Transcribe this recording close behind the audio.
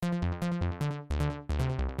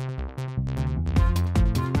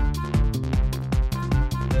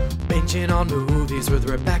Binging on movies with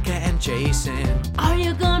Rebecca and Jason. Are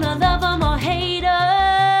you gonna love 'em or hate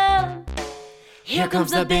 'em? Here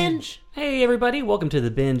comes the binge. Hey everybody, welcome to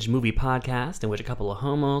the Binge Movie Podcast, in which a couple of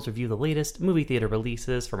homos review the latest movie theater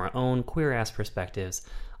releases from our own queer-ass perspectives.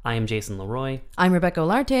 I am Jason Leroy. I'm Rebecca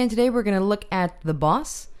Olarte, and today we're going to look at The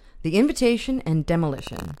Boss, The Invitation, and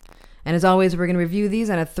Demolition. And as always, we're going to review these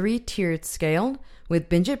on a 3-tiered scale, with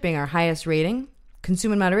Binge It being our highest rating.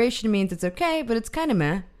 Consume in moderation means it's okay, but it's kind of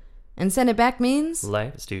meh. And send it back means...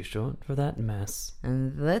 Life is too short for that mess.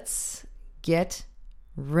 And let's get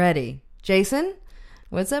ready. Jason,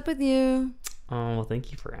 what's up with you? Oh, well,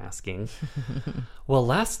 thank you for asking. Well,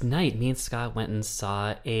 last night, me and Scott went and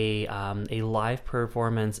saw a live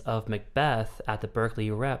performance of Macbeth at the Berkeley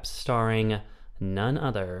Rep, starring none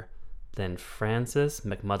other than Frances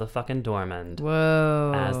McMotherfucking-Dormand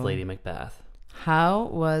as Lady Macbeth. How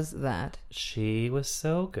was that? She was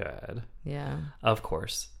so good. Yeah. Of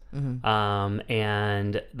course. Mm-hmm.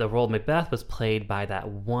 And the role of Macbeth was played by that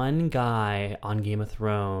one guy on Game of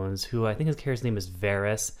Thrones who I think his character's name is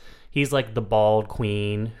Varys. He's like the bald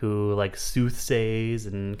queen who like soothsays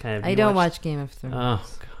and kind of... I don't watch Game of Thrones. Oh,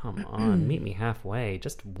 come on. Meet me halfway.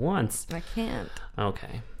 Just once. I can't.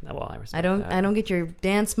 Okay. Well, I respect that. I don't get your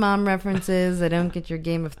Dance Mom references. I don't get your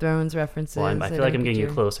Game of Thrones references. Well, I feel like I'm getting you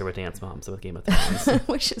closer with Dance Moms than with Game of Thrones.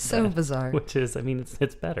 Which is so bizarre. Which is, I mean,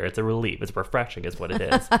 it's better. It's a relief. It's refreshing is what it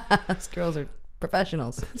is. Those girls are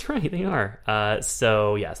professionals. That's right. They are.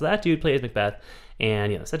 So that dude plays Macbeth.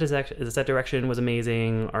 And, the set direction was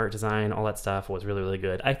amazing. Art design, all that stuff was really, really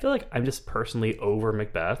good. I feel like I'm just personally over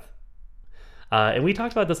Macbeth. And we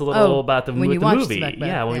talked about this a little about the movie.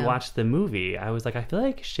 Macbeth, when we watched the movie, I was like, I feel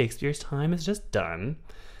like Shakespeare's time is just done.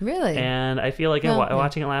 Really? And I feel like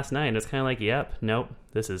watching it last night, it's kind of like, yep, nope,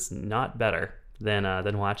 this is not better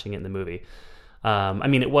than watching it in the movie. I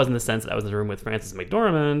mean, it was in the sense that I was in the room with Frances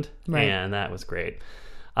McDormand, and that was great.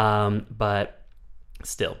 But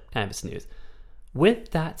still, kind of a snooze.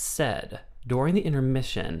 With that said, during the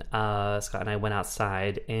intermission, Scott and I went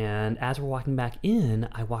outside, and as we're walking back in,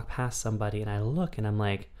 I walk past somebody, and I look, and I'm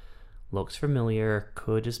like, looks familiar,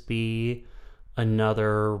 could just be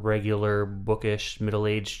another regular, bookish,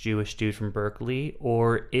 middle-aged Jewish dude from Berkeley,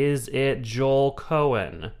 or is it Joel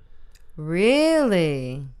Cohen?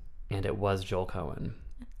 Really? And it was Joel Cohen.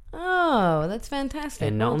 Oh, that's fantastic.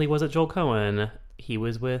 And not only was it Joel Cohen, he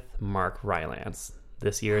was with Mark Rylance,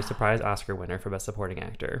 this year's surprise Oscar winner for Best Supporting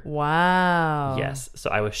Actor. Wow. Yes. So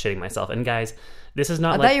I was shitting myself. And guys, this is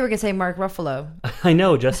not I thought you were going to say Mark Ruffalo. I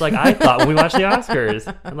know, just like I thought when we watched the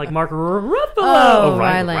Oscars. I'm like, Mark Ruffalo. Oh,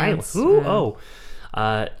 Rylance. Who? Yeah. Oh.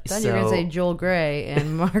 I thought you were going to say Joel Grey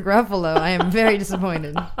and Mark Ruffalo. I am very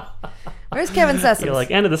disappointed. Where's Kevin Sessoms? You're like,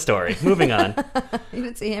 end of the story. Moving on. You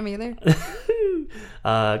didn't see him either?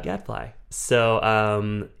 Gadfly. So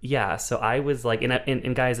I was like,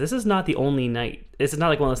 and guys, this is not the only night. This is not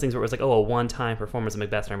like one of those things where it was like, a one-time performance of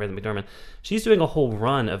Macbeth starring Frances McDormand. She's doing a whole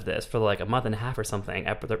run of this for like a month and a half or something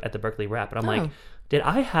at the Berkeley Rep. And I'm like, did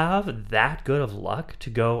I have that good of luck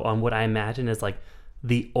to go on what I imagine is like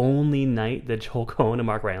the only night that Joel Cohen and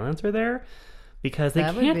Mark Rylance are there? Because they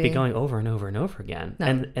can't be going over and over and over again. No.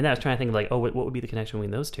 And I was trying to think of like, what would be the connection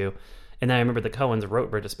between those two? And then I remember the Coens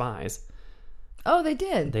wrote Bridge of Spies. Oh, they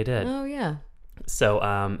did. They did. Oh, yeah. So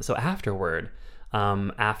afterward,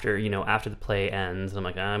 after the play ends, I'm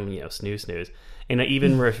like, snooze. And I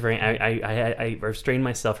even I restrained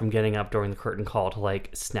myself from getting up during the curtain call to like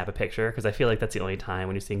snap a picture, because I feel like that's the only time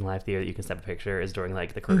when you're seeing live theater that you can snap a picture is during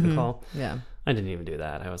like the curtain call. Yeah. I didn't even do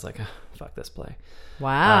that. I was like, fuck this play.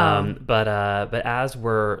 Wow. But as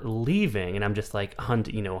we're leaving, and I'm just like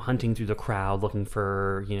hunting through the crowd looking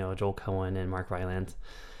for Joel Cohen and Mark Rylance.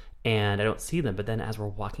 And I don't see them, but then as we're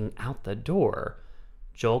walking out the door,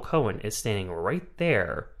 Joel Cohen is standing right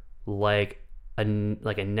there, like a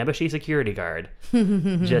Nebuchadnezzar security guard,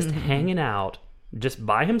 just hanging out, just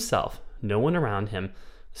by himself, no one around him,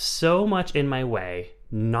 so much in my way,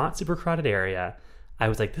 not super crowded area. I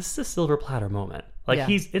was like, this is a silver platter moment. Like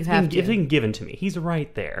it's been given to me. He's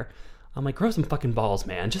right there. I'm like, grow some fucking balls,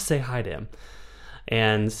 man. Just say hi to him.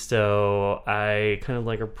 And so I kind of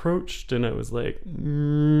like approached, and I was like,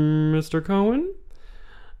 Mr. Cohen?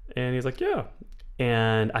 And he's like, yeah.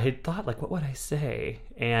 And I had thought, like, what would I say?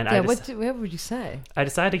 And what would you say? I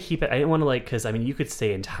decided to keep it. I didn't want to, like, because I mean, you could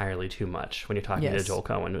say entirely too much when you're talking to Joel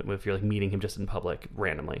Cohen if you're like meeting him just in public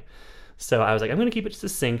randomly. So I was like, I'm going to keep it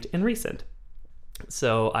succinct and recent.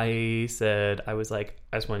 So I said, I was like,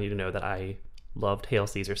 I just wanted you to know that I loved Hail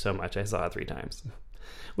Caesar so much I saw it 3 times.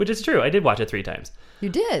 Which is true. I did watch it 3 times. You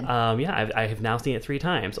did? Yeah, I have now seen it 3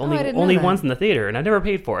 times. I didn't know Only that. once in the theater, and I never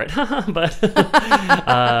paid for it. but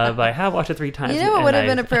I have watched it 3 times. You know what and would have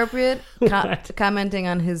been appropriate? What? Commenting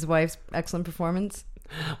on his wife's excellent performance.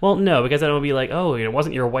 Well, no, because then it would be like, oh,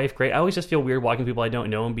 wasn't your wife great? I always just feel weird walking people I don't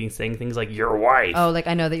know and saying things like, your wife. Oh, like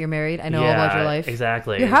I know that you're married. I know all about your life.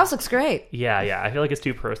 Exactly. Your house looks great. Yeah. I feel like it's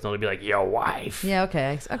too personal to be like, your wife. Yeah,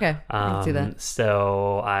 okay. I can see that.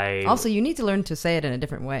 So I... Also, you need to learn to say it in a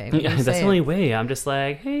different way. Yeah, that's the only way. I'm just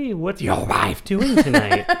like, hey, what's your wife doing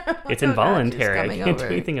tonight? It's involuntary. I can't do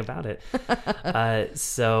anything about it.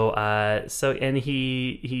 So and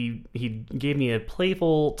he gave me a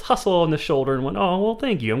playful tussle on the shoulder and went, oh, well,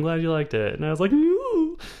 thank you. I'm glad you liked it. And I was like,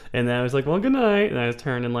 ooh. And then I was like, well, good night. And I was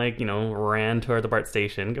turned and ran toward the BART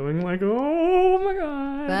station going like, oh my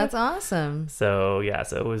God. That's awesome. So yeah,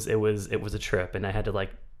 so it was a trip, and I had to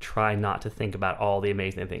try not to think about all the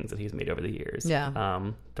amazing things that he's made over the years. Yeah.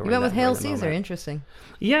 You went with Hail Caesar. Moment. Interesting.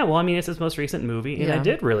 Yeah, well, I mean, it's his most recent movie, and Yeah. I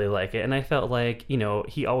did really like it. And I felt like,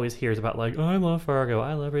 he always hears about oh, I love Fargo,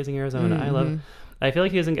 I love Raising Arizona, I feel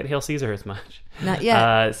like he doesn't get Hail Caesar as much. Not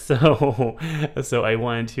yet. So I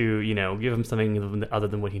wanted to, give him something other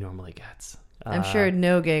than what he normally gets. I'm sure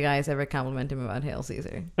no gay guys ever compliment him about Hail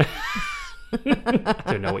Caesar. I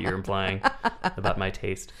don't know what you're implying about my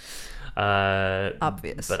taste.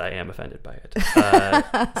 Obvious. But I am offended by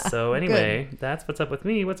it. So anyway, that's what's up with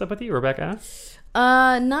me. What's up with you, Rebecca?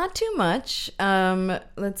 Not too much.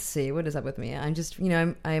 Let's see. What is up with me? I'm just,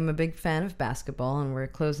 I'm a big fan of basketball, and we're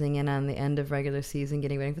closing in on the end of regular season,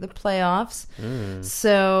 getting ready for the playoffs.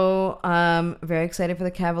 So, very excited for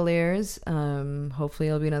the Cavaliers. Hopefully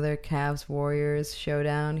it'll be another Cavs Warriors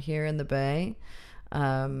showdown here in the Bay.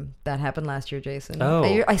 That happened last year, Jason.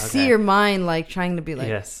 Oh, I see your mind trying to be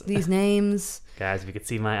yes. These names. Guys, if you could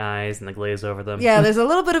see my eyes and the glaze over them. Yeah, there's a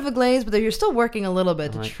little bit of a glaze, but you're still working a little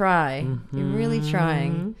bit to try. You're really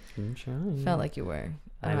trying. I'm trying. Felt like you were.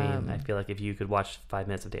 I mean, I feel like if you could watch 5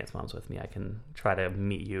 minutes of Dance Moms with me, I can try to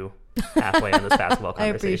meet you halfway in this basketball I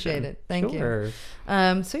conversation. appreciate it. Thank you.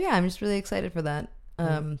 So yeah, I'm just really excited for that.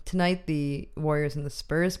 Tonight, the Warriors and the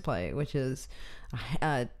Spurs play, which is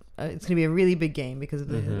it's going to be a really big game because if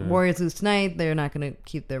the Warriors lose tonight, they're not going to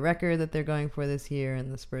keep their record that they're going for this year,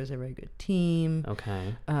 and the Spurs are a very good team.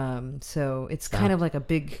 Okay. So it's kind of like a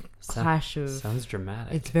big clash of... Sounds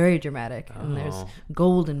dramatic. It's very dramatic. And there's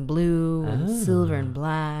gold and blue and silver and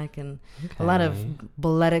black and a lot of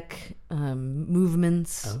balletic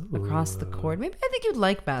movements across the court. Maybe I think you'd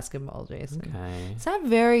like basketball, Jason. Okay. It's not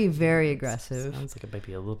very, very aggressive. Sounds like it might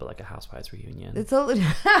be a little bit like a Housewives reunion. It's a little...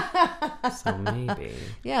 So maybe.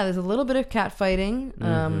 Yeah, there's a little bit of catfighting,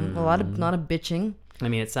 a lot of bitching. I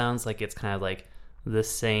mean, it sounds like it's kind of like the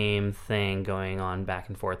same thing going on back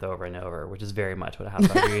and forth over and over, which is very much what a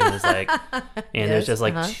Housewives reunion is like. And there's just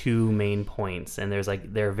two main points, and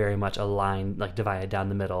they're very much aligned, divided down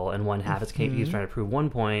the middle, and one half is keeps trying to prove one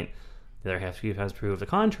point, the other half keeps trying to prove the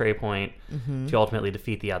contrary point to ultimately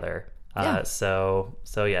defeat the other. So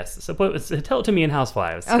yes. So tell it to me in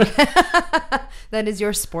Housewives. Okay. That is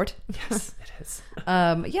your sport. Yes, it is.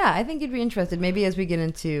 Yeah, I think you'd be interested. Maybe as we get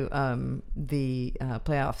into the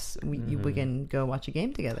playoffs, we can go watch a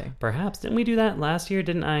game together. Perhaps. Didn't we do that last year?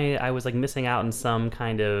 Didn't I? I was missing out on some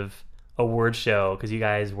kind of award show because you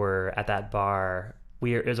guys were at that bar.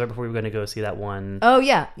 It was right before we were going to go see that one. Oh,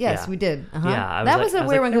 yeah. Yes, we did. Uh-huh. Yeah. That was a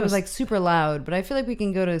weird one because it was super loud, but I feel like we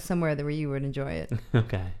can go to somewhere where you would enjoy it.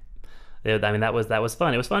 Okay. I mean, that was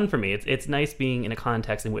fun. It was fun for me. It's nice being in a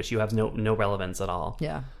context in which you have no relevance at all.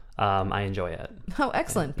 Yeah. I enjoy it. Oh,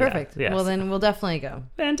 excellent. Perfect. Yeah, yes. Well, then we'll definitely go.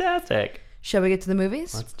 Fantastic. Shall we get to the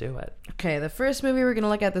movies? Let's do it. Okay, the first movie we're going to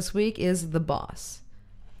look at this week is The Boss.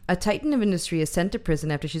 A titan of industry is sent to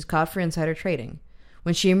prison after she's caught for insider trading.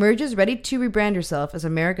 When she emerges ready to rebrand herself as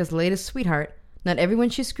America's latest sweetheart, not everyone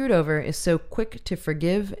she screwed over is so quick to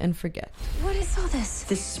forgive and forget. What is all this?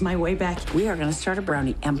 This is my way back. We are going to start a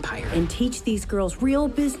brownie empire and teach these girls real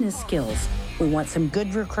business skills. We want some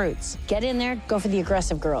good recruits. Get in there, go for the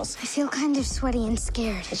aggressive girls. I feel kind of sweaty and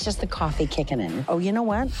scared. It's just the coffee kicking in. Oh, you know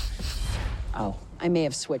what? Oh, I may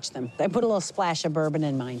have switched them. I put a little splash of bourbon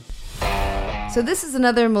in mine. So this is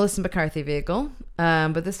another Melissa McCarthy vehicle,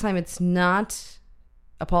 but this time it's not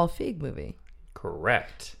a Paul Feig movie.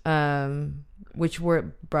 Correct. Which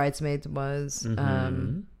were Bridesmaids was,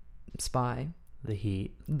 Spy. The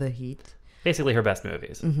Heat. Basically her best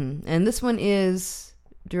movies. Mm-hmm. And this one is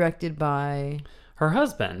directed by... her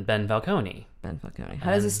husband, Ben Falcone.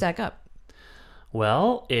 How does it stack up?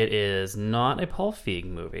 Well, it is not a Paul Feig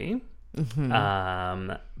movie.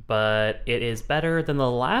 But it is better than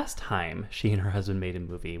the last time she and her husband made a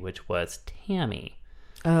movie, which was Tammy.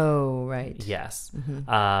 Oh, right. Yes.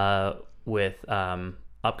 With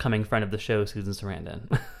upcoming friend of the show, Susan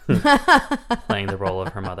Sarandon, playing the role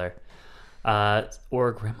of her mother.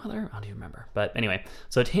 Or grandmother? I don't even remember. But anyway,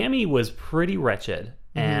 so Tammy was pretty wretched,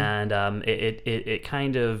 and it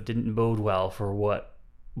kind of didn't bode well for what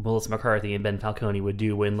Melissa McCarthy and Ben Falcone would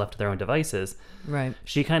do when left to their own devices. Right.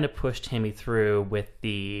 She kind of pushed Tammy through with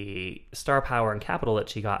the star power and capital that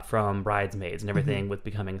she got from Bridesmaids and everything with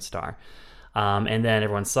becoming a star. And then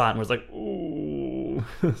everyone saw it and was like, ooh,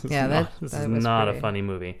 this is not a funny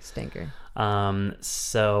movie. Stinker.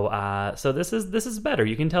 So this is better.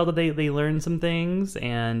 You can tell that they learned some things,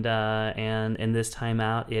 and in this time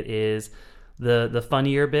out, it is the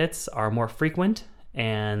funnier bits are more frequent,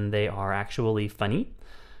 and they are actually funny.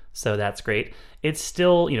 So that's great. It's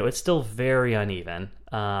still very uneven,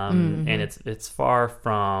 and it's far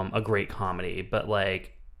from a great comedy. But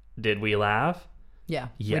like, did we laugh? Yeah,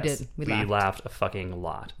 yes, we did. We laughed a fucking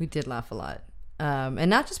lot. We did laugh a lot. And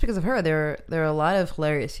not just because of her. There are a lot of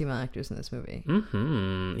hilarious female actors in this movie.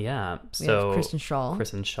 Mm-hmm. Yeah. We have Kristen Schaal.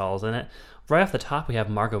 Kristen Schaal's in it. Right off the top, we have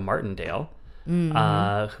Margot Martindale,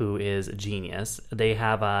 who is a genius. They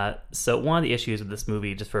have so one of the issues with this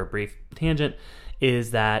movie, just for a brief tangent,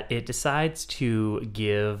 is that it decides to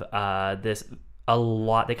give this a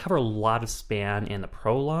lot. They cover a lot of span in the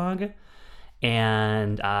prologue,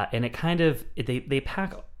 and it kind of they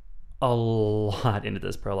pack a lot into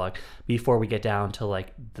this prologue before we get down to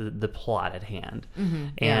like the plot at hand.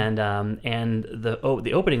 And the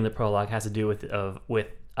opening of the prologue has to do with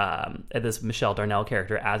this Michelle Darnell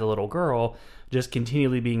character as a little girl just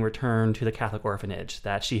continually being returned to the Catholic orphanage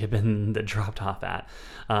that she had been dropped off at.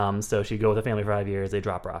 So she'd go with the family for 5 years, they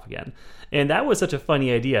drop her off again. And that was such a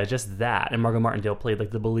funny idea, just that. And Margot Martindale played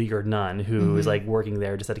like the beleaguered nun who is like working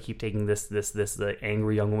there, just had to keep taking this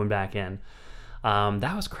angry young woman back in.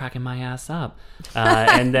 That was cracking my ass up.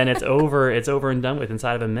 And then it's over and done with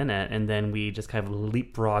inside of a minute. And then we just kind of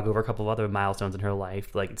leapfrog over a couple of other milestones in her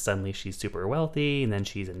life. Like suddenly she's super wealthy, and then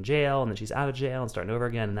she's in jail, and then she's out of jail and starting over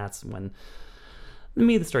again. And that's when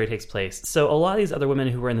the story takes place. So a lot of these other women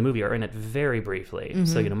who were in the movie are in it very briefly.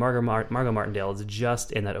 So, Margot Martindale is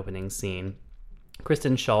just in that opening scene.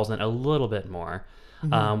 Kristen Schaal's in it a little bit more.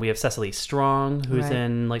 We have Cecily Strong, who's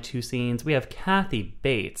in like 2 scenes. We have Kathy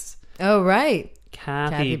Bates. Oh, right.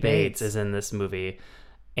 Kathy Bates is in this movie.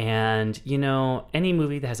 And, any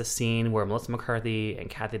movie that has a scene where Melissa McCarthy and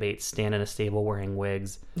Kathy Bates stand in a stable wearing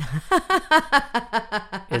wigs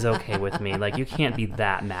is okay with me. Like, you can't be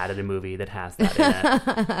that mad at a movie that has that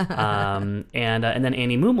in it. And then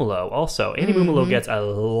Annie Mumolo also. Annie Mumolo gets a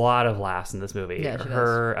lot of laughs in this movie. Yeah, she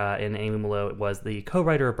Her and Annie Mumolo was the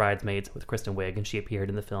co-writer of Bridesmaids with Kristen Wiig, and she appeared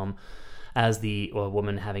in the film as the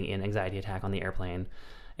woman having an anxiety attack on the airplane.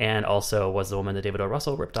 And also was the woman that David O.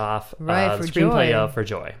 Russell ripped off the screenplay of for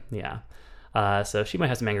Joy. Yeah. So she might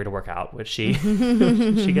have some anger to work out, which she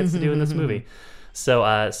she gets to do in this movie. So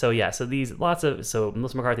Melissa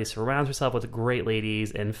McCarthy surrounds herself with great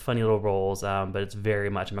ladies and funny little roles, but it's very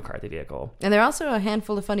much a McCarthy vehicle. And there are also a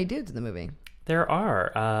handful of funny dudes in the movie. There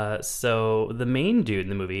are. So the main dude in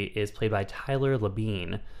the movie is played by Tyler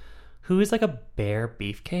Labine, who is like a bear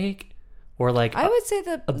beefcake. Or like I would say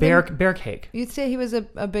a bear cake. You'd say he was a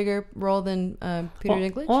bigger role than Peter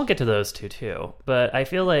Dinklage? Well, I'll get to those two too. But I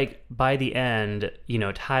feel like by the end,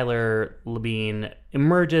 Tyler Labine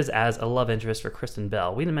emerges as a love interest for Kristen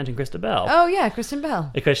Bell. We didn't mention Kristen Bell. Oh yeah, Kristen Bell.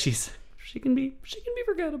 Because she can be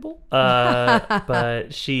forgettable.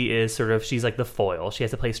 But she's like the foil. She has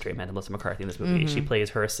to play straight man to Melissa McCarthy in this movie. She plays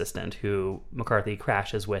her assistant who McCarthy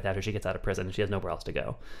crashes with after she gets out of prison and she has nowhere else to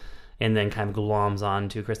go. And then kind of gloms on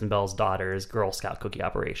to Kristen Bell's daughter's Girl Scout cookie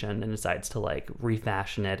operation and decides to like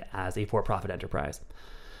refashion it as a for-profit enterprise.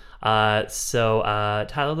 So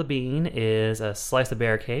Tyler Labine is a slice of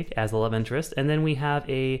bear cake as the love interest. And then we have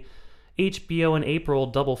a HBO and April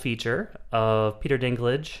double feature of Peter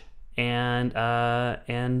Dinklage and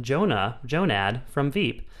Jonad from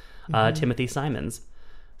Veep, Timothy Simons.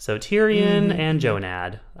 So Tyrion and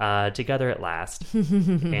Jonad together at last.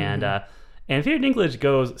 And Peter Dinklage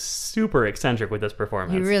goes super eccentric with this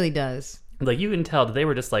performance. He really does. Like, you can tell that they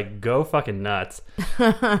were just like, go fucking nuts.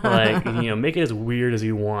 Like, make it as weird as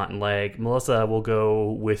you want. Like, Melissa will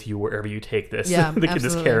go with you wherever you take this. Yeah,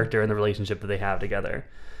 this character and the relationship that they have together.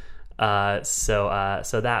 So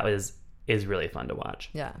that is really fun to watch.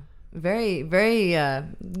 Yeah. Very, very,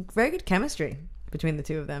 very good chemistry between the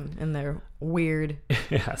two of them and their weird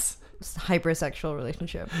yes hypersexual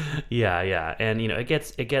relationship. Yeah. And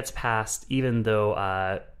it gets past, even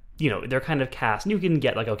though they're kind of cast, and you can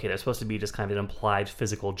get like, okay, they're supposed to be just kind of an implied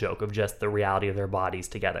physical joke of just the reality of their bodies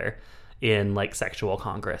together. in like sexual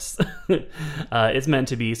congress. It's meant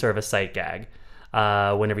to be sort of a sight gag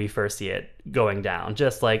whenever you first see it going down,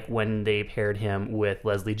 just like when they paired him with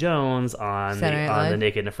Leslie Jones on the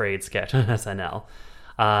Naked and Afraid sketch on SNL.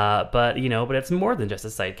 But it's more than just a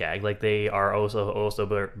sight gag. Like, they are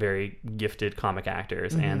also very gifted comic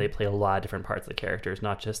actors, and they play a lot of different parts of the characters,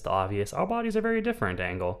 not just the obvious our bodies are very different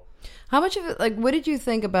angle. How much of it, like, what did you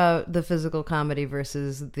think about the physical comedy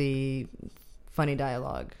versus the funny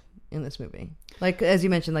dialogue in this movie? Like, as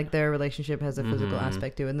you mentioned, like, their relationship has a physical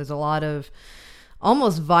aspect to it, and there's a lot of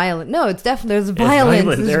almost violent. No, it's definitely there's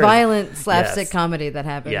violence. There's violent slapstick comedy that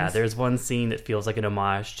happens. Yeah, there's one scene that feels like an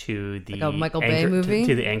homage to the like a Michael Bay movie,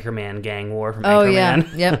 to the Anchorman gang war from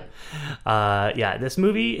Anchorman. Yep. This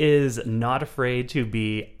movie is not afraid to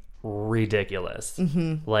be ridiculous,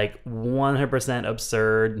 like 100%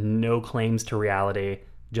 absurd, no claims to reality,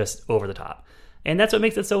 just over the top. And that's what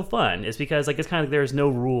makes it so fun. Is because like it's kind of like there's no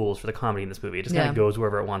rules for the comedy in this movie. It just kind of goes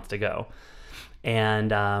wherever it wants to go.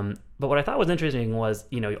 And but what I thought was interesting was,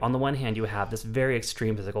 on the one hand, you have this very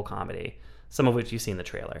extreme physical comedy, some of which you see in the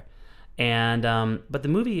trailer. And but the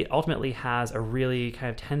movie ultimately has a really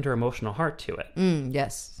kind of tender emotional heart to it.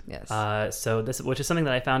 Yes. So this, which is something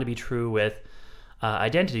that I found to be true with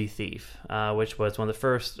Identity Thief, which was one of the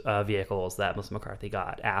first vehicles that Melissa McCarthy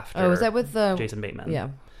got after. Oh, was that with Jason Bateman? Yeah.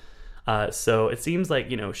 So it seems like,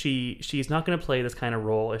 she's not going to play this kind of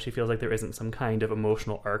role if she feels like there isn't some kind of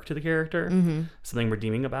emotional arc to the character, something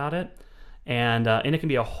redeeming about it. And it can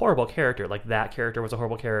be a horrible character. Like, that character was a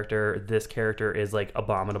horrible character. This character is like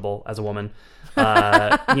abominable as a woman,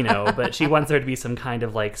 but she wants there to be some kind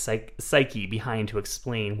of like psyche behind to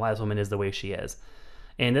explain why this woman is the way she is.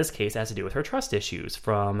 In this case, it has to do with her trust issues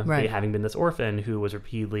from having been this orphan who was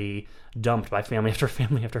repeatedly dumped by family after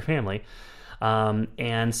family after family.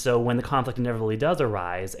 And so when the conflict inevitably does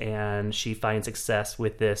arise and she finds success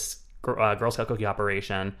with this Girl Scout cookie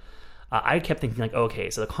operation, I kept thinking like,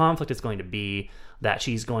 okay, so the conflict is going to be that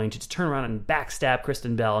she's going to turn around and backstab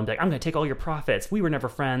Kristen Bell and be like, I'm going to take all your profits. We were never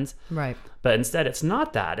friends. Right. But instead, it's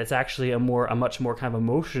not that. It's actually a much more kind of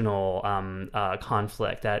emotional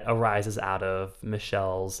conflict that arises out of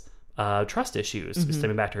Michelle's trust issues,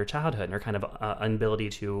 stemming back to her childhood and her kind of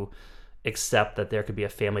inability to accept that there could be a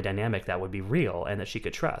family dynamic that would be real and that she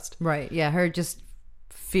could trust. Right. Yeah. Her just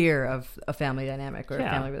fear of a family dynamic or a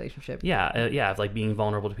family relationship. Of like being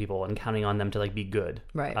vulnerable to people and counting on them to like be good.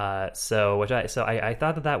 Right. So I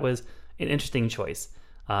thought that was an interesting choice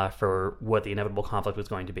for what the inevitable conflict was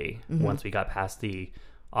going to be once we got past the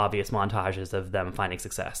obvious montages of them finding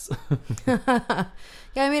success.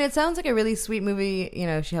 Yeah, I mean, it sounds like a really sweet movie.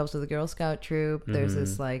 She helps with the Girl Scout troop. There's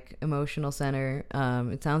this like emotional center.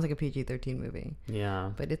 It sounds like a PG-13 movie.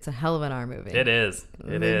 Yeah. But it's a hell of an R movie. It is.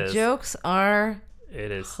 The jokes are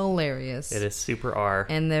hilarious. Hilarious. It is super R.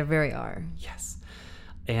 And they're very R. Yes.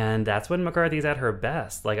 And that's when McCarthy's at her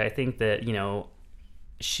best. Like, I think that,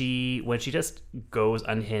 when she just goes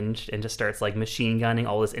unhinged and just starts like machine gunning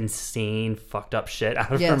all this insane fucked up shit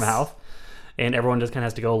out of her mouth, and everyone just kind of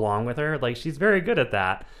has to go along with her. Like, she's very good at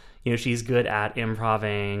that. She's good at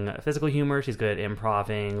improving physical humor. She's good at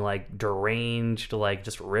improving like deranged, like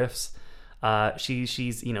just riffs.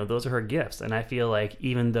 She's those are her gifts. And I feel like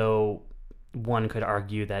even though one could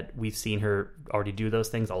argue that we've seen her already do those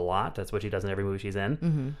things a lot, that's what she does in every movie she's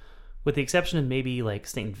in, with the exception of maybe like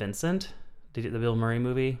St. Vincent, the Bill Murray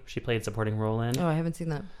movie she played a supporting role in. Oh, I haven't seen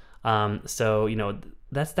that. So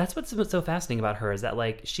that's what's so fascinating about her, is that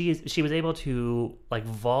like she was able to like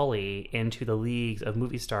volley into the leagues of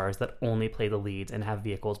movie stars that only play the leads and have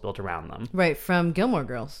vehicles built around them. Right, from Gilmore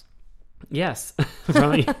Girls. Yes,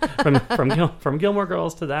 from Gilmore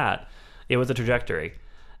Girls to that, it was a trajectory.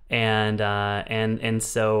 And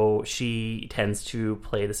so she tends to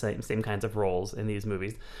play the same kinds of roles in these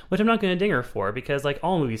movies, which I'm not going to ding her for, because like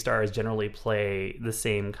all movie stars generally play the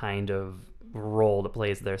same kind of role that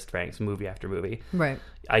plays their strengths movie after movie. Right.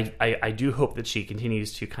 I do hope that she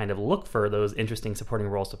continues to kind of look for those interesting supporting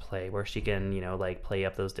roles to play where she can, like play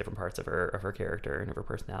up those different parts of her character and of her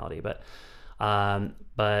personality. But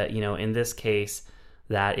in this case,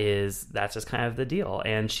 that's just kind of the deal,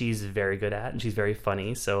 and she's very good at it, and she's very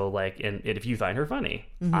funny. So like, and if you find her funny,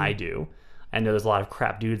 I do. I know there's a lot of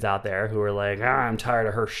crap dudes out there who are like, I'm tired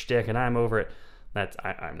of her shtick and I'm over it.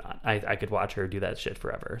 I'm not. I could watch her do that shit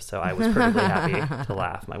forever. So I was perfectly happy to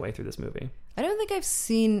laugh my way through this movie. I don't think I've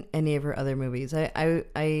seen any of her other movies.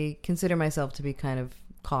 I consider myself to be kind of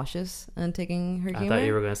cautious on taking her humor. I thought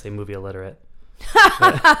you were going to say movie illiterate.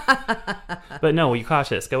 But no, you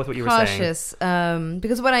cautious. Go with what you were saying. Cautious,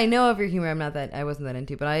 because what I know of your humor, I wasn't that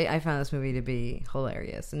into, but I found this movie to be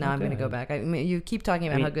hilarious, and now I'm going to go back. You keep talking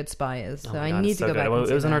about how good Spy is, so I need to go back. It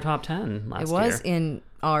was in in our top 10 last year. It was in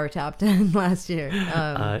our top 10 last year.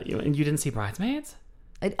 You didn't see Bridesmaids?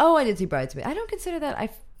 I did see Bridesmaids. I don't consider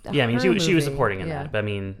that. Yeah, I mean, she was supporting in that, but I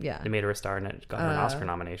mean, yeah. They made her a star and it got her an Oscar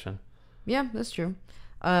nomination. Yeah, that's true.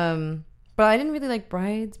 But I didn't really like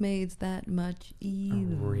Bridesmaids that much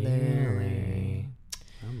either. Really?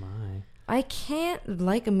 Oh my. I can't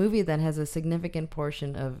like a movie that has a significant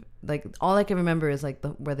portion of, like, all I can remember is like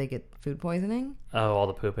where they get food poisoning. Oh, all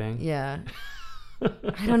the pooping? Yeah.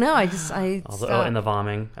 I don't know. And the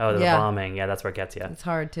vomiting. Oh, the vomiting. Yeah, that's where it gets you. It's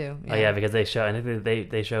hard too. Yeah. Oh yeah, because they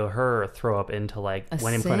show her throw up into like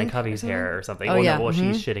went in front of Covey's hair or something. Oh yeah. No,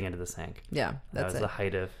 she's shitting into the sink. Yeah, that's the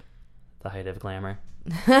height of glamour.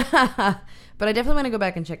 But I definitely want to go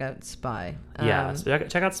back and check out Spy. So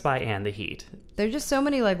check out Spy and The Heat. There's just so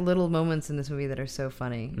many like little moments in this movie that are so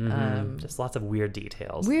funny. Just lots of weird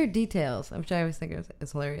details. Which I always think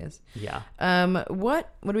is hilarious. Yeah.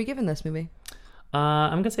 What are we giving this movie?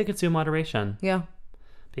 I'm gonna say consume moderation. Yeah.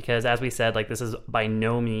 Because as we said, like, this is by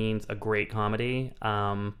no means a great comedy,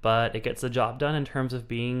 but it gets the job done in terms of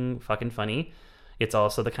being fucking funny. It's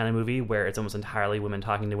also the kind of movie where it's almost entirely women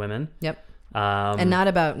talking to women. Yep. And not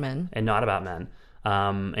about men. And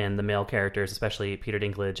the male characters, especially Peter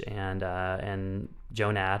Dinklage and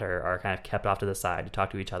Joan Ad, are kind of kept off to the side to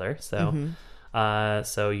talk to each other. So,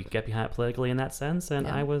 so you can get behind it politically in that sense, and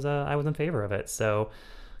I was in favor of it. So,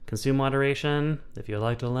 consume moderation. If you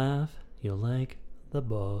like to laugh, you'll like The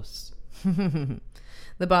Boss.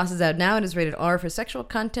 The Boss is out now. It is rated R for sexual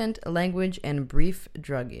content, language, and brief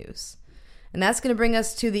drug use. And that's going to bring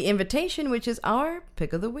us to The Invitation, which is our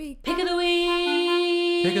Pick of the Week. Pick of the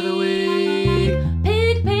week. Pick of the week.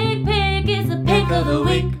 Pick is the pick of the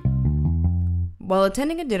week. While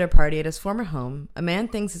attending a dinner party at his former home, a man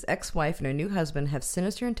thinks his ex-wife and her new husband have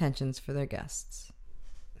sinister intentions for their guests.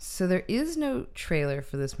 So there is no trailer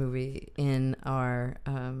for this movie in our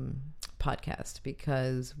podcast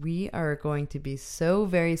because we are going to be so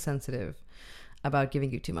very sensitive about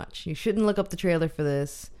giving you too much. You shouldn't look up the trailer for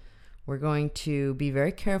this. We're going to be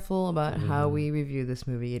very careful about how we review this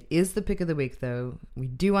movie. It is the pick of the week, though. We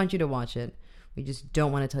do want you to watch it. We just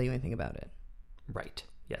don't want to tell you anything about it. Right.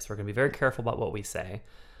 Yes, we're going to be very careful about what we say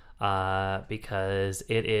because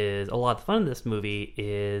it is a lot of the fun of this movie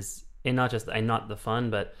is, and not the fun,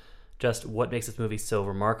 but just what makes this movie so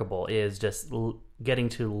remarkable is just getting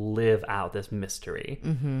to live out this mystery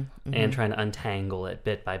and trying to untangle it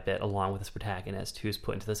bit by bit along with this protagonist who's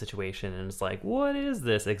put into the situation and is like, what is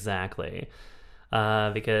this exactly?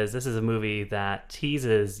 Because this is a movie that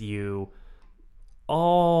teases you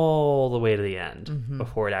all the way to the end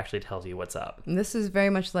before it actually tells you what's up. And this is very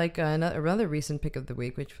much like another recent pick of the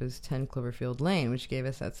week, which was 10 Cloverfield Lane, which gave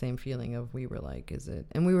us that same feeling of we were like, is it?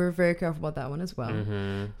 And we were very careful about that one as well.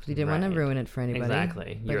 We didn't want to ruin it for anybody.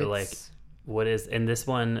 Exactly. You're like, what is? And this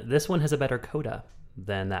one has a better coda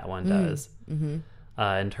than that one does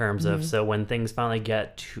in terms of, so when things finally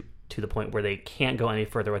get to the point where they can't go any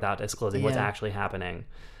further without disclosing what's actually happening.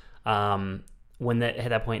 When that hit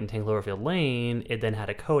that point in 10 Cloverfield Lane, it then had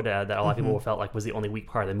a coda that a lot of people felt like was the only weak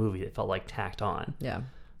part of the movie. It felt like tacked on. Yeah.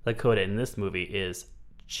 The coda in this movie is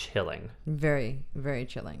chilling. Very, very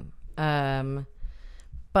chilling. But,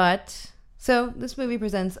 so this movie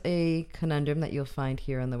presents a conundrum that you'll find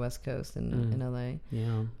here on the West Coast in LA.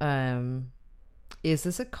 Yeah. Is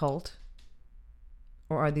this a cult?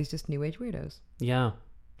 Or are these just New Age weirdos? Yeah.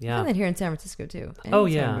 Yeah. I find that here in San Francisco, too.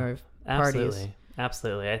 Yeah. Absolutely.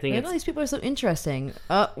 Absolutely. I think all these people are so interesting.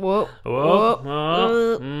 Oh,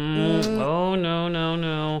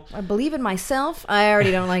 no. I believe in myself. I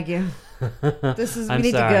already don't like you. We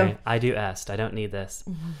need to go. I do est. I don't need this.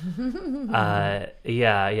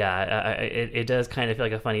 It does kind of feel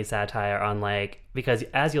like a funny satire on, like, because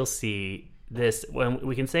as you'll see this, when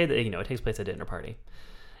we can say that, it takes place at a dinner party,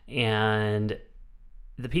 and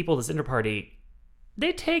the people at this dinner party,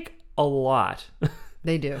 they take a lot.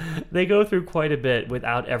 They do. They go through quite a bit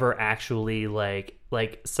without ever actually, like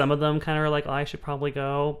some of them kind of are like, oh, I should probably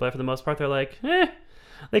go. But for the most part, they're like,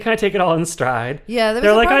 They kind of take it all in stride. Yeah.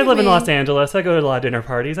 They're like, I live in Los Angeles. I go to a lot of dinner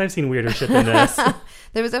parties. I've seen weirder shit than this.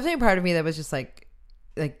 There was definitely a part of me that was just like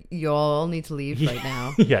you all need to leave right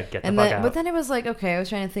now. Yeah, get the fuck out. But then it was like, okay, I was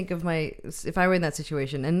trying to think of if I were in that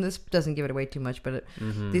situation, and this doesn't give it away too much, but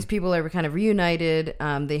these people are kind of reunited.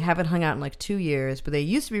 They haven't hung out in like 2 years, but they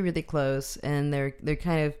used to be really close, and they're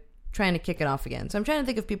kind of trying to kick it off again. So I'm trying to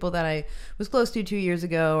think of people that I was close to 2 years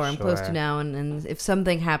ago, or I'm close to now, and if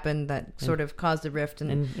something happened that sort of caused a rift,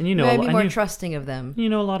 and you know, I'd be more trusting of them. You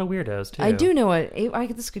know a lot of weirdos too. I do know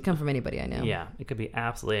this could come from anybody I know. Yeah, it could be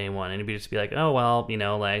absolutely anyone, and it'd be just be like, oh well, you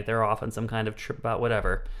know, like they're off on some kind of trip about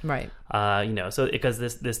whatever. Right. You know, so because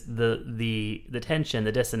the tension,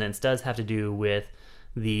 the dissonance does have to do with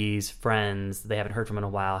these friends they haven't heard from in a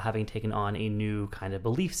while having taken on a new kind of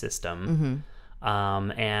belief system. Which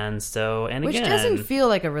doesn't feel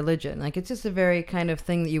like a religion. Like, it's just a very kind of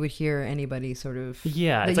thing that you would hear anybody sort of...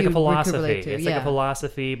 Yeah, it's like a philosophy. It's like a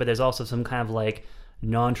philosophy, but there's also some kind of like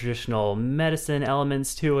non-traditional medicine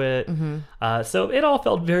elements to it. So it all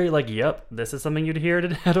felt very like, yep, this is something you'd hear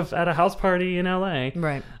at a house party in LA.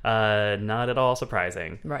 Right. Not at all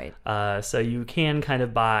surprising. Right. So you can kind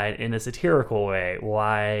of buy, in a satirical way,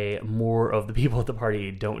 why more of the people at the party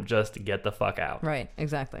don't just get the fuck out. Right,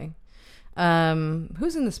 exactly.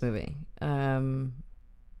 Who's in this movie? Tom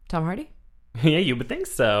Hardy? Yeah, you would think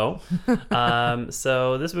so.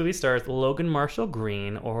 So this movie stars Logan Marshall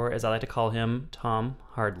Green, or as I like to call him, Tom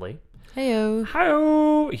Hardley. Heyo.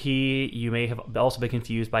 Hi-oh. You may have also been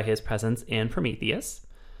confused by his presence in Prometheus.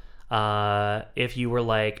 If you were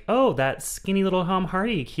like, oh, that skinny little Tom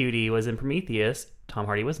Hardy cutie was in Prometheus, Tom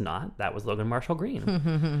Hardy was not. That was Logan Marshall Green.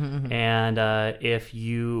 And if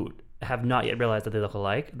you have not yet realized that they look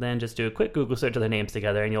alike, then just do a quick Google search of their names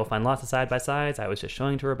together and you'll find lots of side-by-sides. I was just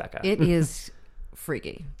showing to Rebecca. It is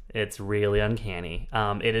freaky. It's really uncanny.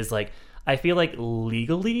 It is like, I feel like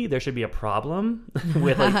legally there should be a problem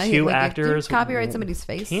with like two actors. Can you copyright somebody's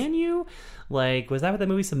face? Can you? Like, was that what that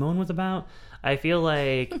movie Simone was about? I feel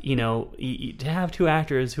like, you know, to have two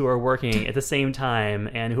actors who are working at the same time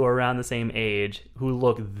and who are around the same age who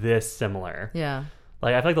look this similar. Yeah.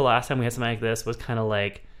 Like, I feel like the last time we had something like this was kind of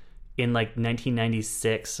like in like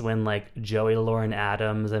 1996 when like Joey Lauren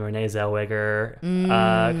Adams and Renee Zellweger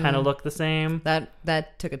kind of looked the same.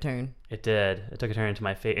 That took a turn. It did. It took a turn into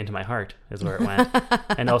my heart is where it went.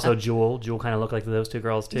 And also Jewel kind of looked like those two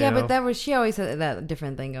girls too. Yeah, but she always had that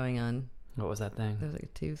different thing going on. What was that thing? There was like a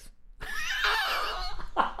tooth.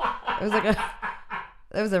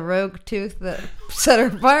 There was a rogue tooth that set her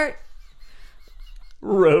apart.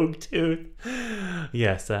 Rogue tooth.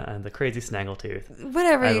 Yes, and the crazy snaggle tooth.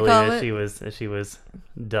 Whatever you call it. She was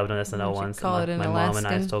dubbed on SNL once. Call it my mom and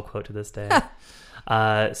I still quote to this day.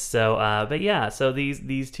 But yeah, so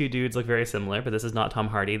these two dudes look very similar, but this is not Tom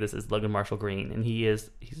Hardy. This is Logan Marshall Green, and he's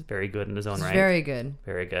very good in his own right. Very good.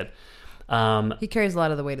 Very good. He carries a lot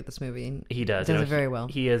of the weight of this movie. He does. He does it very well.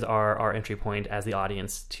 He is our entry point as the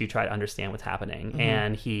audience to try to understand what's happening,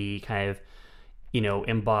 and he kind of, you know,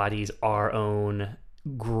 embodies our own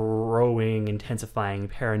growing, intensifying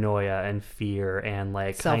paranoia and fear and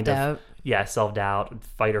like self-doubt. Self-doubt,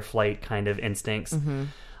 fight or flight kind of instincts.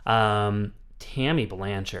 Tammy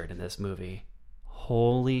Blanchard in this movie,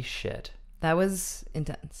 holy shit, that was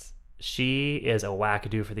intense. She is a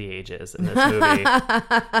wackadoo for the ages in this movie.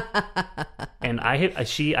 And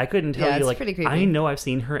I couldn't tell you, like, pretty creepy. I know I've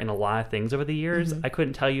seen her in a lot of things over the years. I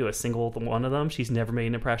couldn't tell you a single one of them. She's never made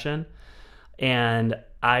an impression. And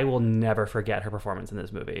I will never forget her performance in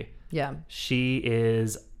this movie. Yeah. She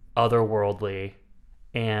is otherworldly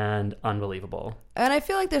and unbelievable. And I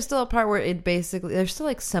feel like there's still a part where there's still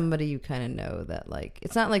like somebody you kind of know that, like,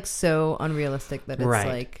 it's not like so unrealistic that it's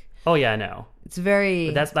like... Oh yeah, I know. It's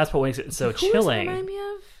very... But that's what makes it so chilling. Who does it remind me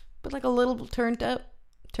of? But like a little turned up.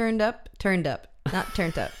 Not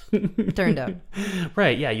turned up. Turned up.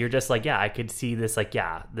 Right, yeah. You're just like, yeah, I could see this, like,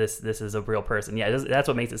 yeah, this is a real person. Yeah, that's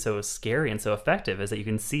what makes it so scary and so effective, is that you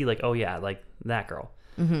can see, like, oh, yeah, like, that girl.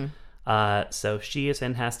 So she is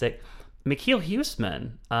fantastic. McKeel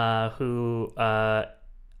Huseman, who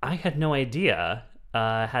I had no idea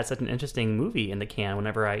had such an interesting movie in the can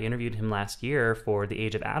whenever I interviewed him last year for The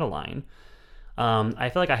Age of Adeline. I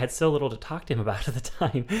feel like I had so little to talk to him about at the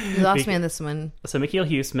time. You lost me on this one. So McKeel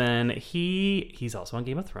Huseman, he's also on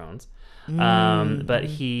Game of Thrones. But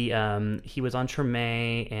he was on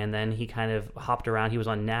Treme, and then he kind of hopped around. He was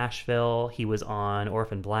on Nashville. He was on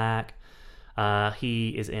Orphan Black.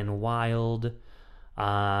 He is in Wild.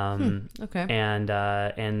 Okay.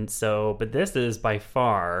 And so, but this is by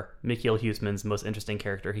far McKeel Huseman's most interesting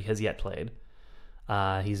character he has yet played.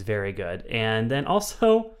 He's very good. And then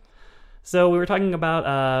also, so we were talking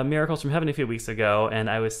about Miracles from Heaven a few weeks ago, and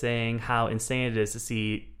I was saying how insane it is to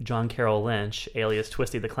see John Carroll Lynch, alias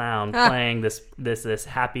Twisty the Clown, playing this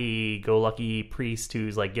happy-go-lucky priest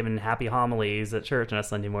who's like giving happy homilies at church on a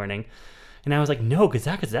Sunday morning. And I was like, no, because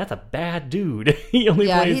that's a bad dude. He only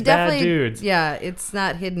plays bad dudes. Yeah, it's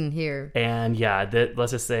not hidden here. And yeah,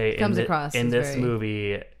 let's just say in this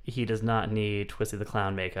movie, he does not need Twisty the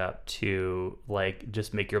Clown makeup to like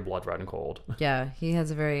just make your blood run cold. Yeah, he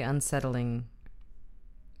has a very unsettling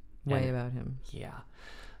way about him. Yeah.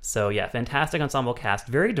 So yeah, fantastic ensemble cast,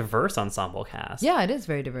 very diverse ensemble cast. Yeah, it is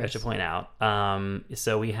very diverse. I should point out.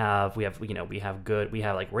 So we have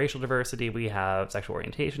like racial diversity, we have sexual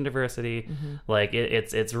orientation diversity. Like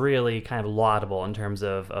it's really kind of laudable in terms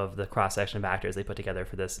of the cross section of actors they put together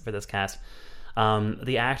for this cast.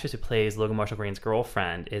 The actress who plays Logan Marshall Green's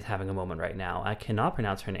girlfriend is having a moment right now. I cannot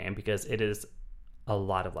pronounce her name because it is a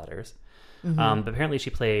lot of letters. But apparently she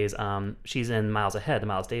plays she's in Miles Ahead, the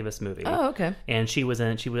Miles Davis movie. Oh, okay. And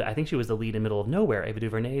I think she was the lead in Middle of Nowhere, Ava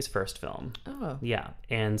DuVernay's first film. Oh. Yeah.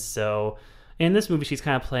 And so in this movie she's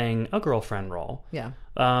kind of playing a girlfriend role. Yeah.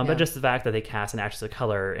 But just the fact that they cast an actress of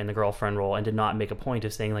color in the girlfriend role and did not make a point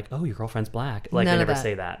of saying like, oh, your girlfriend's black. Like they never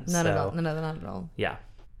say that. Not at all. Not at all. Yeah.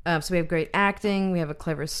 So we have great acting, we have a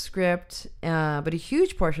clever script, but a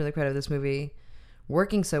huge portion of the credit of this movie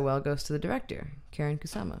working so well goes to the director, Karen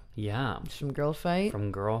Kusama. Yeah. From Girl Fight.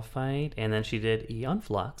 And then she did Eon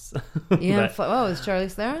Flux. Is Charlie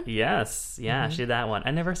Theron? Yes. Yeah, she did that one.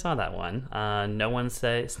 I never saw that one. No one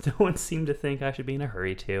seemed to think I should be in a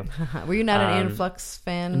hurry to. Were you not an Eon Flux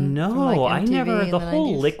fan? No, from, like, I never. The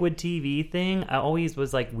whole 90s? liquid TV thing, I always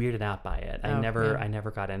was like weirded out by it. I Oh,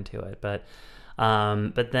 never got into it. But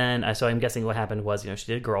then, so I'm guessing what happened was, she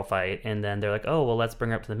did Girl Fight, and then they're like, oh, well, let's bring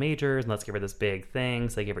her up to the majors, and let's give her this big thing.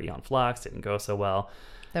 So they gave her Eon Flux. Didn't go so well.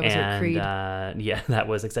 That was her Creed. Yeah, that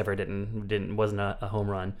was, except for it wasn't a home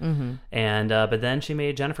run. And but then she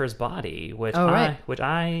made Jennifer's Body, which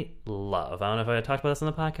I love. I don't know if I talked about this on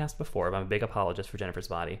the podcast before, but I'm a big apologist for Jennifer's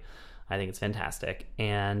Body. I think it's fantastic.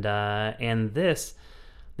 And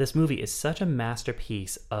this movie is such a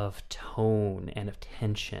masterpiece of tone and of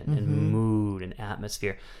tension and mood and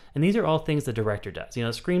atmosphere. And these are all things the director does. The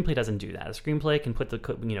screenplay doesn't do that. A screenplay can put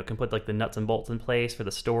like the nuts and bolts in place for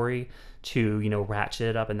the story to, ratchet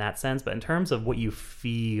it up in that sense. But in terms of what you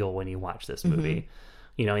feel when you watch this movie,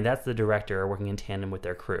 that's the director working in tandem with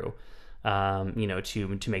their crew,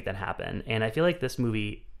 to make that happen. And I feel like this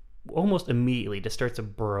movie almost immediately just starts to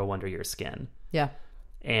burrow under your skin. Yeah.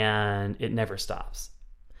 And it never stops.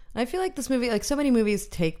 I feel like this movie, like so many movies,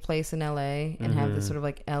 take place in LA and have this sort of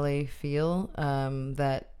like LA feel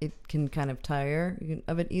that it can kind of tire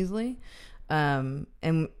of it easily. And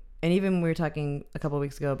even we were talking a couple of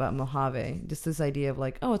weeks ago about Mojave, just this idea of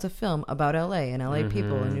like, oh, it's a film about LA and LA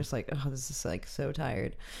people, and you're just like, oh, this is like so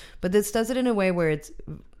tired. But this does it in a way where it's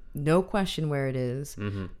no question where it is,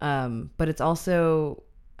 but it's also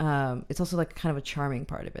like kind of a charming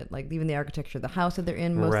part of it. Like even the architecture of the house that they're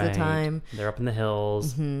in most of the time. They're up in the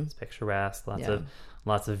hills. It's picturesque.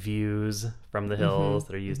 Lots of views from the hills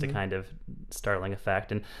that are used to kind of startling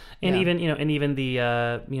effect. And even the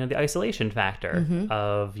isolation factor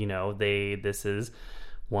of, this is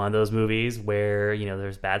one of those movies where,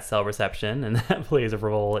 there's bad cell reception and that plays a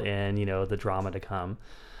role in, the drama to come.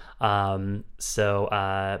 But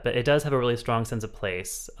it does have a really strong sense of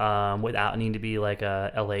place, without needing to be like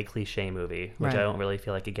a LA cliche movie, which I don't really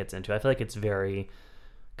feel like it gets into. I feel like it's very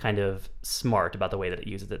kind of smart about the way that it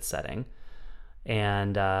uses its setting.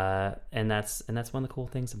 And that's one of the cool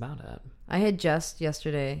things about it. I had just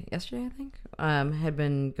yesterday I think, had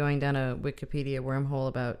been going down a Wikipedia wormhole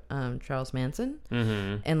about Charles Manson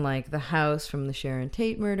and like the house from the Sharon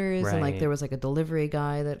Tate murders, and like there was like a delivery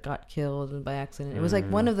guy that got killed by accident. It was like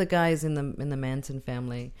one of the guys in the Manson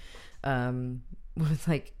family was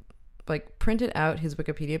like printed out his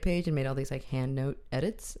Wikipedia page and made all these like hand note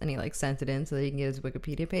edits, and he like sent it in so that he can get his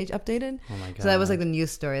Wikipedia page updated. Oh my god! So that was like the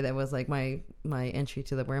news story that was like my entry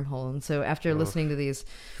to the wormhole. And so after listening to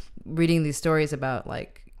reading these stories about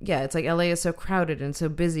like, yeah, it's like LA is so crowded and so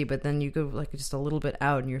busy, but then you go like just a little bit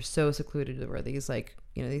out and you're so secluded where these like,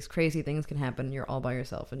 these crazy things can happen and you're all by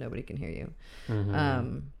yourself and nobody can hear you.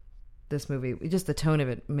 This movie, just the tone of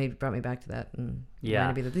it brought me back to that, and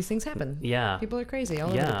reminded me that these things happen. Yeah, people are crazy all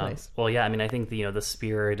over the place. Well, yeah, I mean, I think the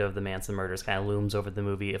spirit of the Manson murders kind of looms over the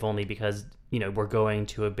movie, if only because we're going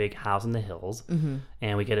to a big house in the hills,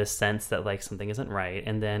 and we get a sense that like something isn't right.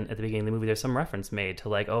 And then at the beginning of the movie, there's some reference made to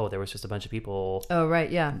like, oh, there was just a bunch of people. Oh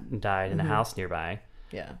right, yeah, died in a house nearby.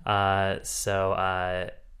 Yeah. So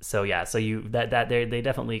they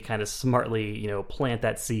definitely kind of smartly, plant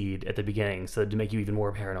that seed at the beginning, so to make you even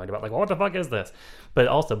more paranoid about like, well, what the fuck is this? But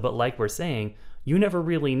like we're saying, you never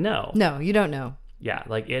really know. No, you don't know. Yeah,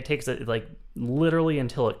 like it takes like literally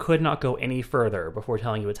until it could not go any further before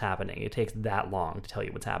telling you what's happening. It takes that long to tell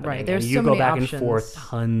you what's happening. Right, there's and you so go many back options. And forth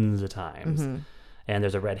tons of times. And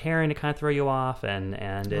there's a red herring to kind of throw you off, and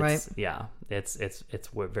it's it's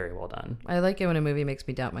very well done. I like it when a movie makes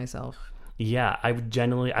me doubt myself. Yeah, I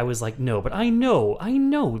was like, no, but I know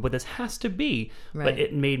what this has to be. Right. But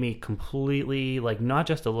it made me completely, like, not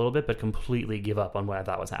just a little bit, but completely give up on what I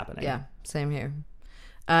thought was happening. Yeah, same here.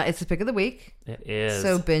 It's the pick of the week. It is.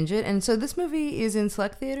 So binge it. And so this movie is in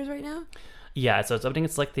select theaters right now? Yeah, so it's opening in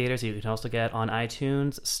select theaters. You can also get on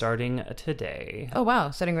iTunes starting today. Oh, wow.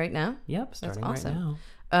 Starting right now? Yep, starting That's awesome.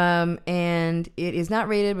 right now. And it is not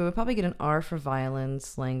rated, but we'll probably get an R for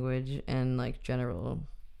violence, language, and like general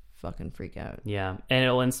fucking freak out. Yeah, and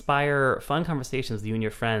it'll inspire fun conversations with you and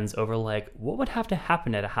your friends over like what would have to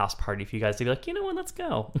happen at a house party for you guys to be like, you know what, let's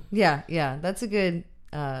go. Yeah, that's a good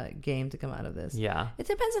game to come out of this. Yeah, it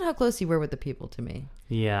depends on how close you were with the people. To me,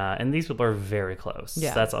 yeah, and these people are very close.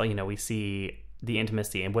 Yeah, that's all. We see the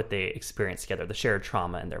intimacy and what they experienced together, the shared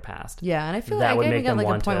trauma in their past. Yeah, and I feel that like would I make got them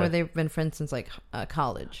like a point to, where they've been friends since like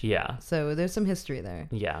college. Yeah, so there's some history there.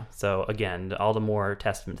 Yeah, so again, all the more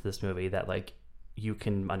testament to this movie that like you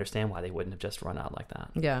can understand why they wouldn't have just run out like that.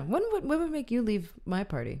 Yeah, what would make you leave my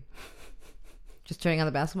party? Just turning on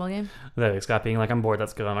the basketball game? Scott being like, I'm bored,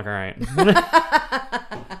 let's go. I'm like, all right.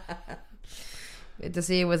 Good to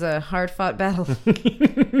see it was a hard-fought battle.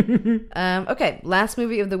 Okay, last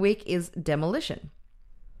movie of the week is Demolition.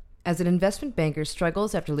 As an investment banker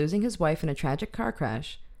struggles after losing his wife in a tragic car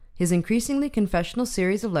crash, his increasingly confessional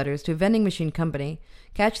series of letters to a vending machine company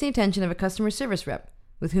catch the attention of a customer service rep,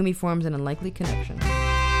 with whom he forms an unlikely connection.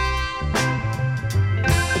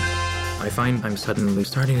 I find I'm suddenly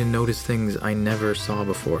starting to notice things I never saw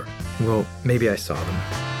before. Well, maybe I saw them.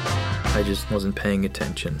 I just wasn't paying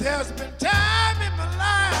attention. There's been time in my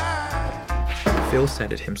life. Phil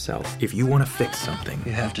said it himself. If you want to fix something,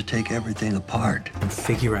 you have to take everything apart and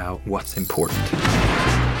figure out what's important.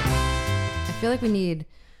 I feel like we need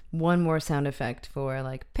one more sound effect for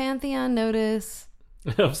like Pantheon notice.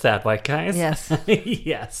 Of sad white guys? Yes.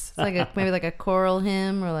 Yes. It's like maybe like a choral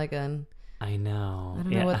hymn or like an... I know. I don't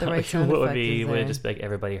know what the right sound what effect is. Would it just be like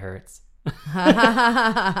everybody hurts?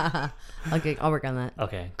 Okay, I'll work on that.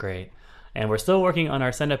 Okay, great. And we're still working on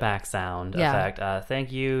our send it back sound effect.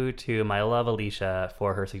 Thank you to my love Alicia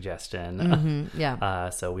for her suggestion. Mm-hmm. Yeah.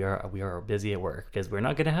 So we are busy at work because we're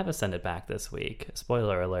not going to have a send it back this week.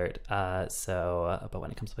 Spoiler alert. But when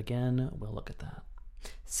it comes up again, we'll look at that.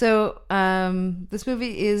 So this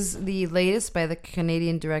movie is the latest by the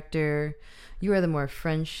Canadian director. You are the more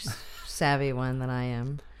French savvy one than I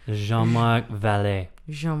am. Jean-Marc Vallée.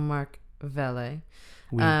 Jean-Marc Vallée.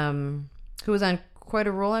 Oui. Who was on quite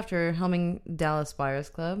a roll after helming Dallas Buyers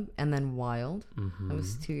Club and then Wild. Mm-hmm. That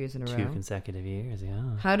was 2 years in a row. 2 consecutive years,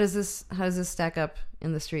 yeah. How does this stack up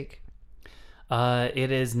in the streak?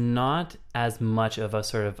 It is not as much of a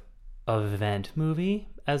sort of event movie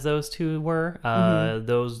as those two were.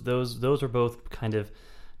 Those were both kind of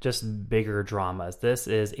just bigger dramas. This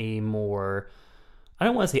is a more, I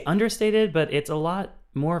don't want to say understated, but it's a lot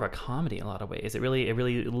more of a comedy in a lot of ways. It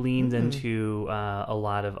really leans into a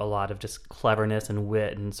lot of just cleverness and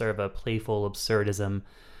wit and sort of a playful absurdism.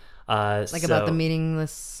 About the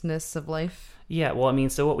meaninglessness of life? Yeah, well, I mean,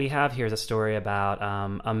 so what we have here is a story about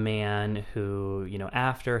a man who,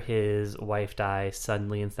 after his wife dies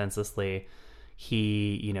suddenly and senselessly,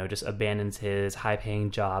 he, just abandons his high-paying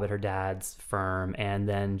job at her dad's firm and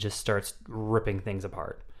then just starts ripping things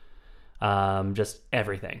apart. Just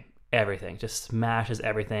everything, just smashes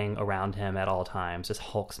everything around him at all times, just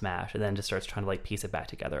Hulk smash, and then just starts trying to piece it back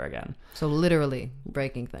together again. So literally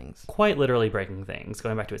breaking things. Quite literally breaking things,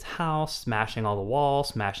 going back to his house, smashing all the walls,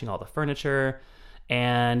 smashing all the furniture,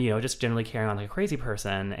 and, just generally carrying on like a crazy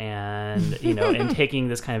person, and, and taking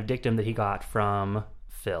this kind of dictum that he got from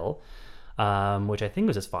Phil, which I think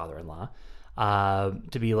was his father-in-law,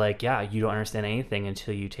 to be like, yeah, you don't understand anything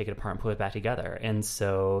until you take it apart and put it back together. And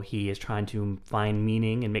so he is trying to find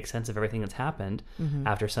meaning and make sense of everything that's happened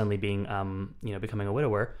after suddenly being, becoming a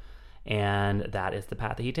widower. And that is the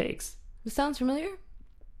path that he takes. This sounds familiar?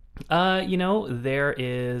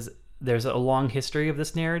 There's a long history of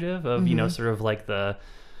this narrative of, sort of like the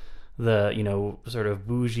sort of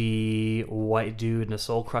bougie white dude in a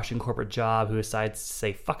soul-crushing corporate job who decides to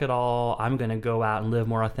say, fuck it all, I'm going to go out and live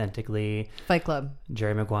more authentically. Fight Club.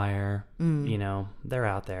 Jerry Maguire, they're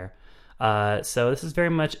out there. So this is very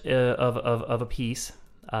much of a piece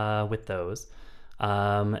with those.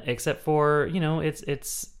 Except for,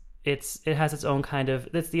 it has its own kind of,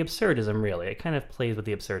 it's the absurdism, really. It kind of plays with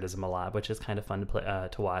the absurdism a lot, which is kind of fun to play,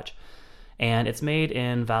 to watch. And it's made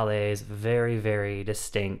in Vallée's very, very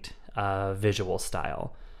distinct visual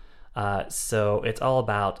style. So it's all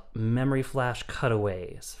about memory flash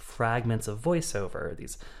cutaways, fragments of voiceover,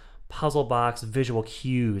 these puzzle box visual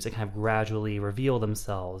cues that kind of gradually reveal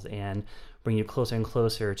themselves and bring you closer and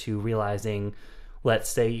closer to realizing let's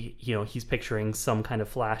say, he's picturing some kind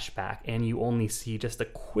of flashback, and you only see just the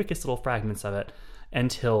quickest little fragments of it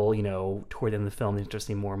until, toward the end of the film, you just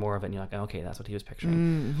see more and more of it, and you're like, okay, that's what he was picturing.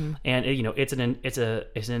 Mm-hmm. And it's an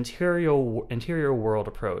interior world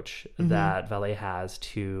approach that Vallée has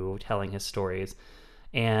to telling his stories,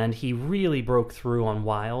 and he really broke through on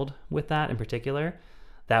Wild with that in particular.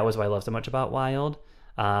 That was what I love so much about Wild.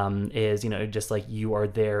 Is just like you are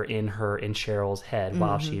there in Cheryl's head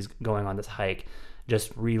while she's going on this hike,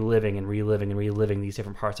 just reliving these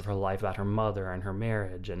different parts of her life about her mother and her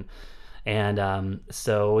marriage, and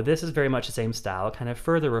so this is very much the same style. It kind of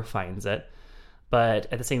further refines it, but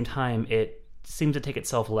at the same time it seems to take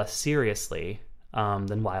itself less seriously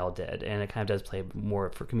than Wild did, and it kind of does play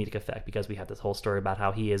more for comedic effect, because we have this whole story about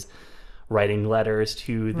how he is writing letters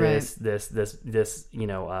to the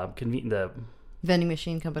vending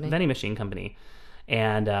machine company.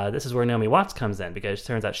 And this is where Naomi Watts comes in, because it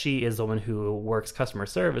turns out she is the one who works customer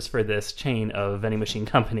service for this chain of vending machine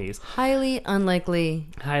companies. Highly unlikely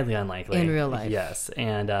in real life. Yes.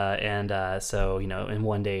 And so, and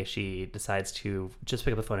one day she decides to just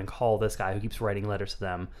pick up the phone and call this guy who keeps writing letters to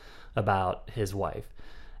them about his wife.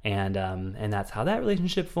 And that's how that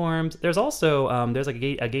relationship forms. There's also there's like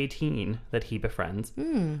a gay teen that he befriends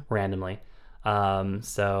randomly.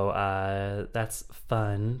 So that's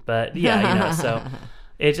fun, but yeah, so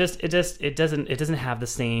it doesn't have the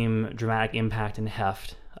same dramatic impact and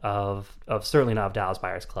heft of certainly not of Dallas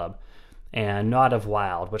Buyers Club, and not of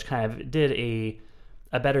Wild, which kind of did a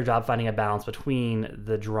better job finding a balance between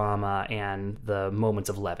the drama and the moments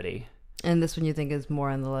of levity. And this one you think is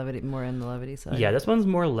more in the levity side? Yeah, this one's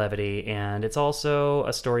more levity, and it's also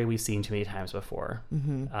a story we've seen too many times before.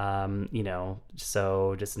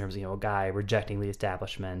 So just in terms of, a guy rejecting the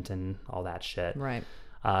establishment and all that shit. Right.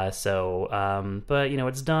 But, it's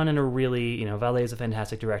done in a really, Vallée is a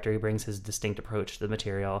fantastic director. He brings his distinct approach to the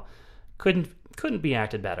material. Couldn't be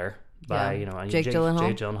acted better by, Jake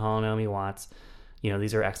Gyllenhaal, Naomi Watts.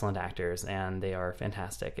 These are excellent actors, and they are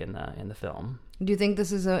fantastic in the film. Do you think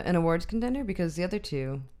this is an awards contender? Because the other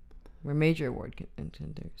two were major award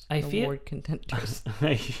contenders. I feel like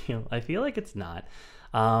it's not.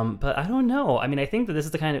 But I don't know. I mean, I think that this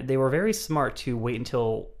is the kind of... They were very smart to wait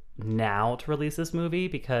until now to release this movie,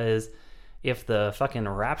 because if the fucking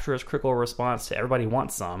rapturous critical response to Everybody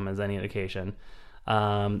Wants Some is any indication...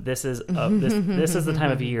 This is the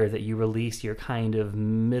time of year that you release your kind of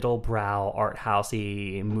middle brow art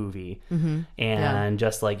housey movie and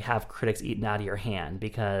just like have critics eaten out of your hand,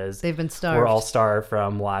 because they've been starved. We're all starved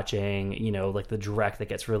from watching, like the direct that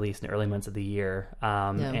gets released in the early months of the year,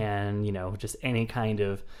 and just any kind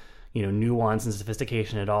of nuance and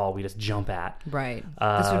sophistication at all, we just jump at. Right.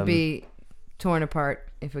 This would be torn apart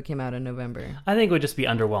if it came out in November. I think it would just be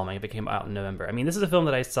underwhelming if it came out in November. I mean, this is a film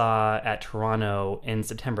that I saw at Toronto in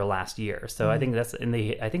September last year. So I think I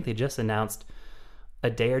think they just announced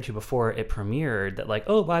a day or two before it premiered that, like,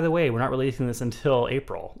 oh, by the way, we're not releasing this until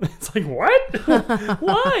April. It's like, what?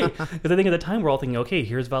 Why? Because I think at the time we're all thinking, okay,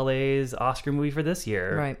 here's Vallée's Oscar movie for this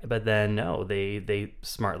year. Right. But then no, they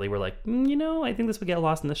smartly were like, I think this would get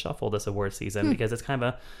lost in the shuffle this award season because it's kind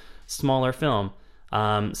of a smaller film.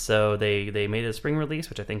 So they made it a spring release,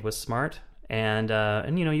 which I think was smart. And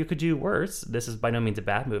you could do worse. This is by no means a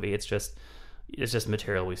bad movie. It's just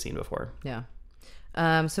material we've seen before. Yeah.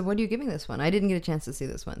 So what are you giving this one? I didn't get a chance to see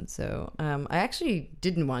this one. So I actually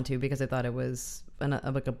didn't want to, because I thought it was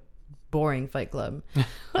like a boring Fight Club.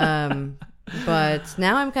 But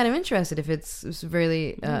now I'm kind of interested if it's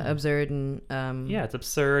really absurd and... Yeah, it's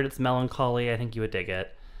absurd. It's melancholy. I think you would dig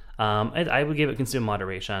it. I would give it consume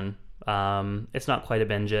moderation. It's not quite a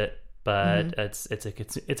binge it, but it's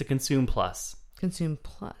a consume plus. Consume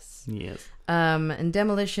plus. Yes. And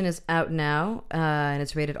Demolition is out now, and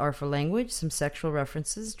it's rated R for language, some sexual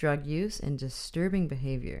references, drug use, and disturbing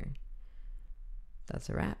behavior. That's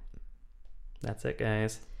a wrap. That's it,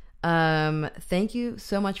 guys. Thank you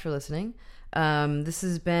so much for listening. This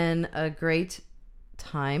has been a great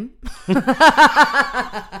time.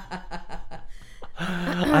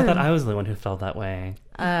 I thought I was the one who felt that way.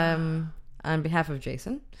 On behalf of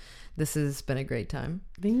Jason, this has been a great time.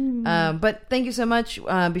 But thank you so much.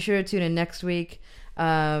 Be sure to tune in next week.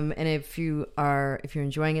 And if you're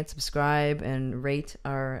enjoying it, subscribe and rate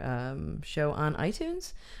our show on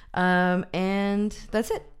iTunes. And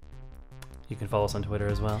that's it. You can follow us on Twitter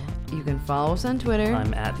as well. You can follow us on Twitter.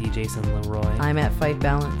 I'm at the Jason Leroy. I'm at Fight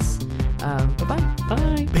Balance. Bye-bye.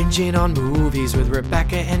 Bye. Binging on movies with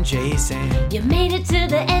Rebecca and Jason. You made it to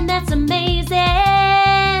the end, that's amazing.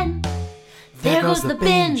 There goes the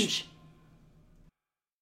binge.